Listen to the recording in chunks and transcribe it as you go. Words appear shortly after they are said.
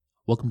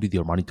Welcome to the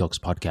Armani Talks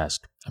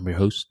podcast. I'm your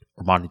host,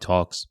 Armani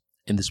Talks.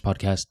 In this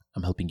podcast,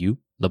 I'm helping you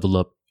level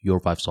up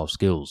your 5 soft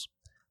skills: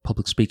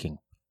 public speaking,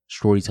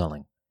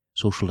 storytelling,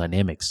 social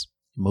dynamics,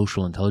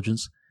 emotional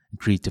intelligence, and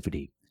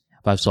creativity.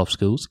 5 soft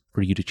skills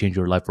for you to change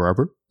your life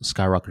forever and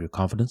skyrocket your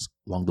confidence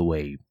along the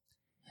way.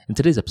 In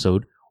today's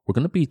episode, we're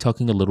going to be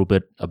talking a little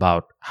bit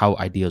about how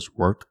ideas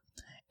work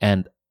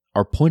and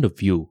our point of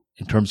view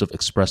in terms of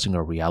expressing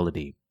our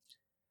reality.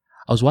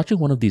 I was watching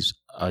one of these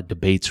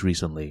debates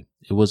recently.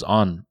 It was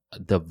on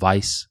the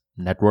Vice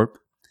network,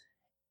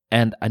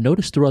 and I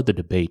noticed throughout the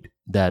debate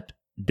that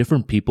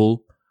different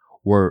people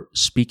were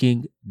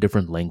speaking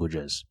different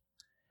languages.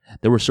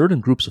 There were certain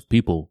groups of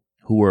people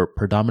who were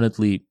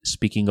predominantly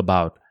speaking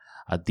about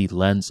the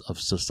lens of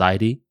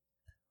society,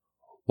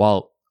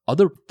 while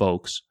other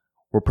folks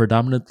were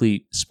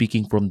predominantly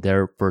speaking from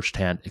their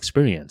firsthand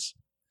experience.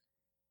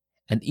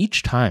 And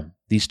each time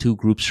these two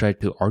groups tried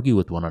to argue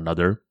with one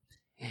another,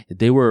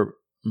 they were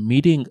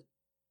meeting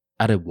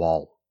at a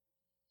wall.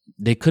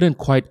 They couldn't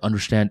quite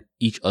understand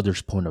each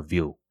other's point of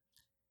view.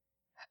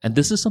 And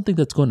this is something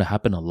that's going to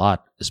happen a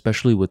lot,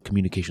 especially with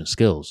communication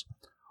skills.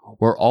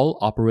 We're all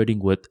operating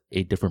with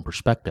a different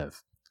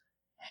perspective.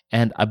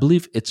 And I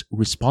believe it's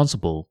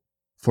responsible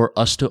for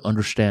us to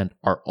understand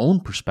our own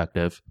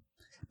perspective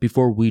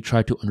before we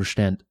try to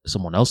understand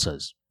someone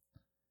else's.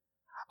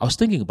 I was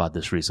thinking about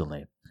this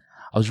recently.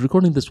 I was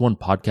recording this one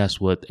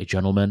podcast with a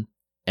gentleman,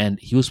 and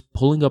he was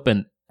pulling up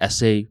an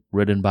essay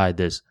written by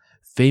this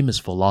famous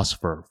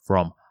philosopher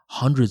from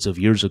hundreds of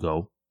years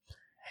ago.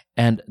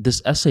 And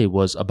this essay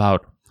was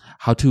about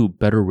how to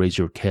better raise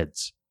your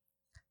kids.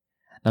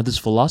 Now, this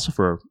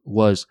philosopher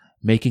was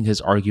making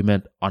his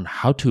argument on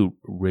how to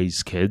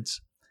raise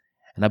kids.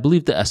 And I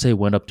believe the essay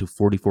went up to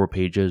 44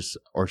 pages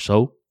or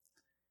so.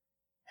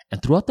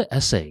 And throughout the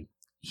essay,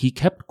 he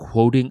kept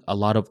quoting a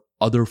lot of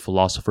other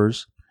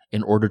philosophers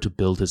in order to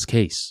build his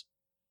case.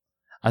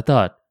 I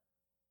thought,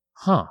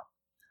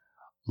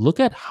 look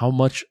at how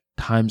much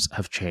times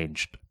have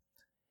changed.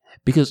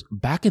 Because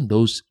back in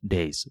those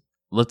days,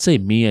 let's say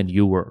me and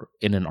you were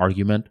in an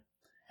argument,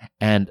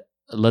 and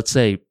let's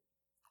say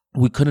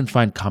we couldn't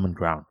find common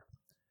ground.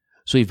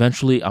 So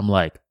eventually I'm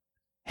like,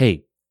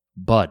 hey,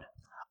 bud,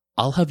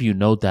 I'll have you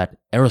know that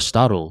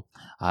Aristotle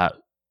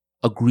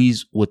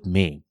agrees with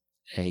me.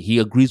 He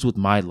agrees with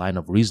my line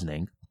of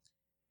reasoning.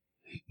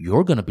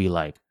 You're going to be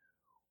like,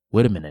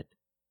 wait a minute,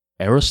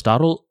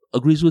 Aristotle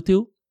agrees with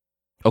you?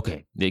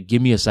 Okay,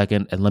 give me a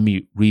second and let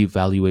me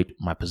reevaluate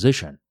my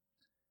position.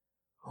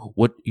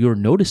 What you're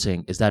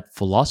noticing is that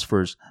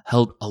philosophers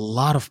held a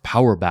lot of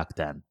power back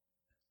then.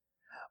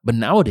 But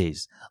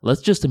nowadays,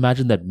 let's just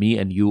imagine that me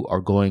and you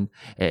are going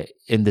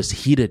in this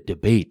heated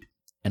debate,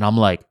 and I'm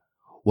like,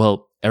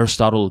 well,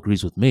 Aristotle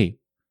agrees with me.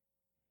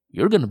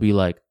 You're going to be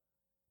like,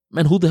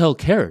 man, who the hell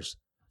cares?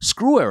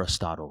 Screw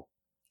Aristotle.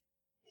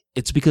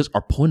 It's because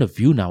our point of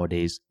view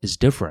nowadays is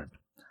different.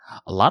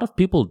 A lot of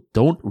people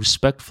don't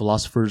respect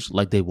philosophers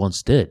like they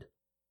once did.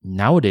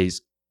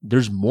 Nowadays,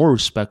 there's more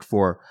respect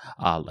for,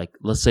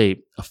 let's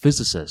say, a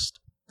physicist.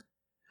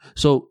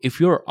 So if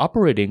you're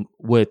operating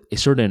with a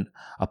certain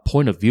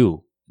point of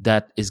view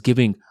that is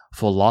giving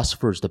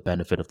philosophers the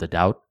benefit of the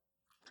doubt,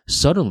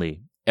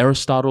 suddenly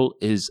Aristotle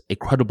is a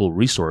credible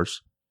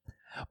resource.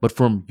 But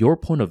from your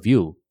point of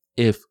view,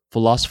 if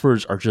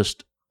philosophers are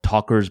just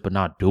talkers but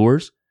not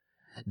doers,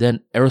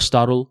 then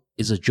Aristotle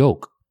is a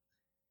joke.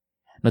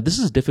 Now, this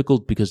is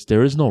difficult because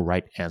there is no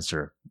right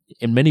answer.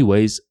 In many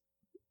ways,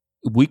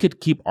 we could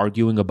keep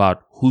arguing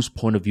about whose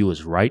point of view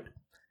is right,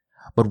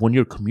 but when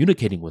you're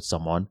communicating with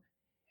someone,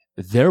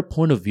 their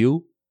point of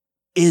view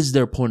is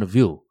their point of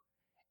view.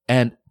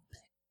 And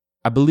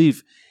I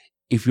believe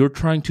if you're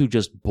trying to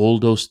just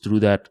bulldoze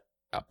through that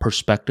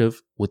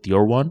perspective with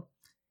your one,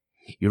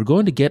 you're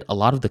going to get a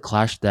lot of the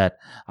clash that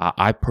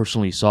I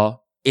personally saw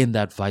in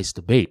that Vice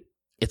debate.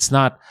 It's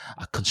not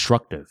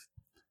constructive.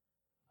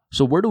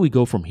 So where do we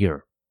go from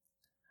here?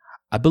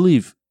 I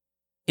believe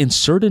in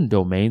certain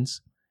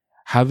domains,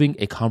 having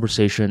a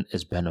conversation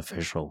is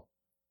beneficial.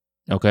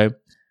 Okay?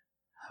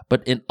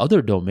 But in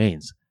other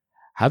domains,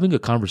 having a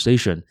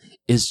conversation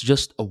is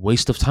just a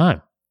waste of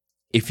time.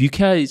 If you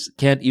guys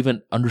can't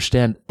even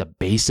understand the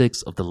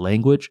basics of the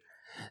language,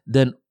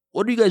 then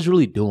what are you guys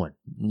really doing?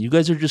 You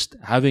guys are just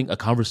having a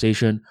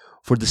conversation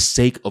for the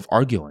sake of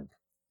arguing.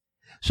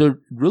 So it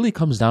really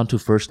comes down to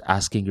first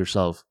asking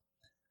yourself,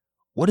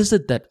 what is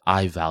it that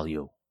I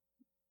value?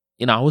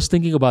 I was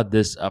thinking about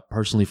this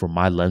personally from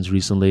my lens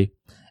recently,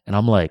 and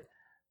I'm like,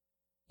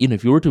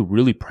 if you were to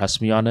really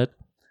press me on it,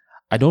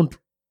 I don't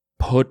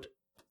put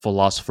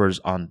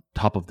philosophers on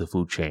top of the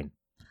food chain,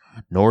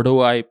 nor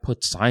do I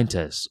put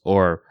scientists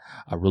or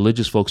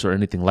religious folks or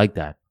anything like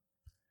that.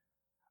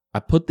 I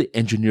put the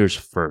engineers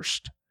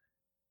first.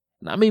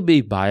 And I may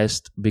be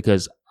biased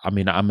because, I'm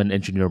an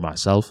engineer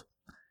myself,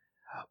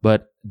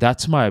 but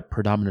that's my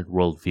predominant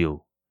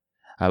worldview.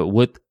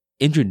 With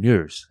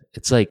engineers,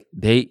 it's like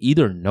they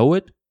either know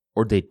it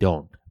or they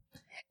don't.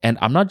 And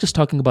I'm not just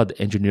talking about the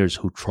engineers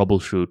who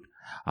troubleshoot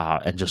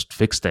and just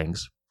fix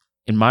things.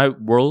 In my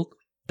world,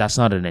 that's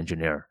not an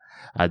engineer.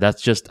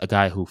 That's just a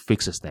guy who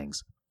fixes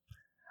things.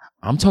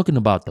 I'm talking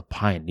about the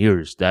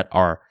pioneers that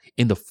are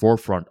in the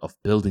forefront of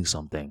building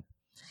something.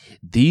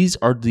 These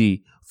are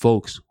the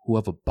folks who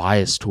have a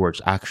bias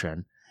towards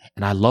action.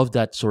 And I love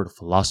that sort of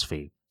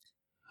philosophy.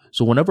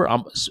 So whenever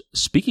I'm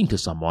speaking to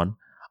someone,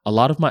 a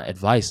lot of my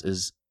advice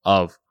is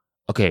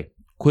okay,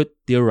 quit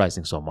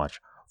theorizing so much.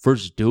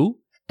 First do,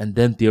 and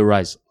then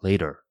theorize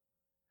later.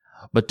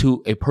 But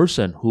to a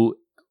person who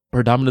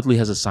predominantly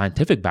has a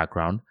scientific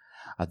background,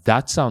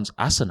 that sounds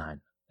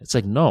asinine. It's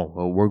like, no,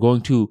 we're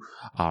going to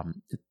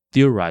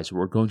theorize,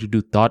 we're going to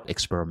do thought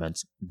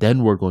experiments,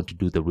 then we're going to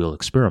do the real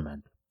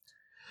experiment.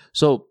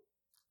 So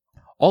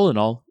all in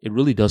all, it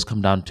really does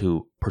come down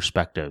to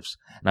perspectives.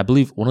 And I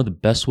believe one of the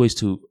best ways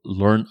to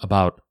learn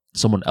about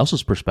someone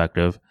else's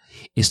perspective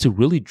is to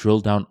really drill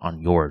down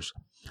on yours.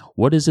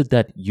 What is it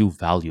that you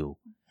value?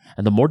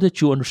 And the more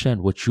that you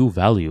understand what you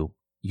value,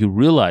 you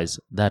realize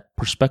that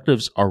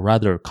perspectives are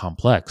rather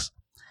complex.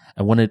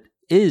 And when it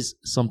is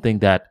something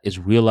that is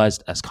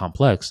realized as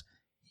complex,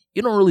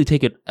 you don't really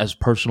take it as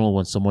personal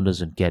when someone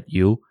doesn't get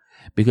you,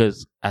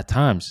 because at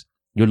times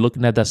you're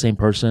looking at that same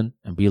person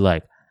and be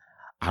like,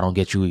 I don't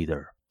get you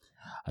either.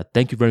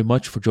 Thank you very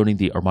much for joining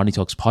the Armani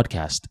Talks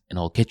podcast, and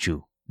I'll catch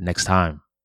you next time.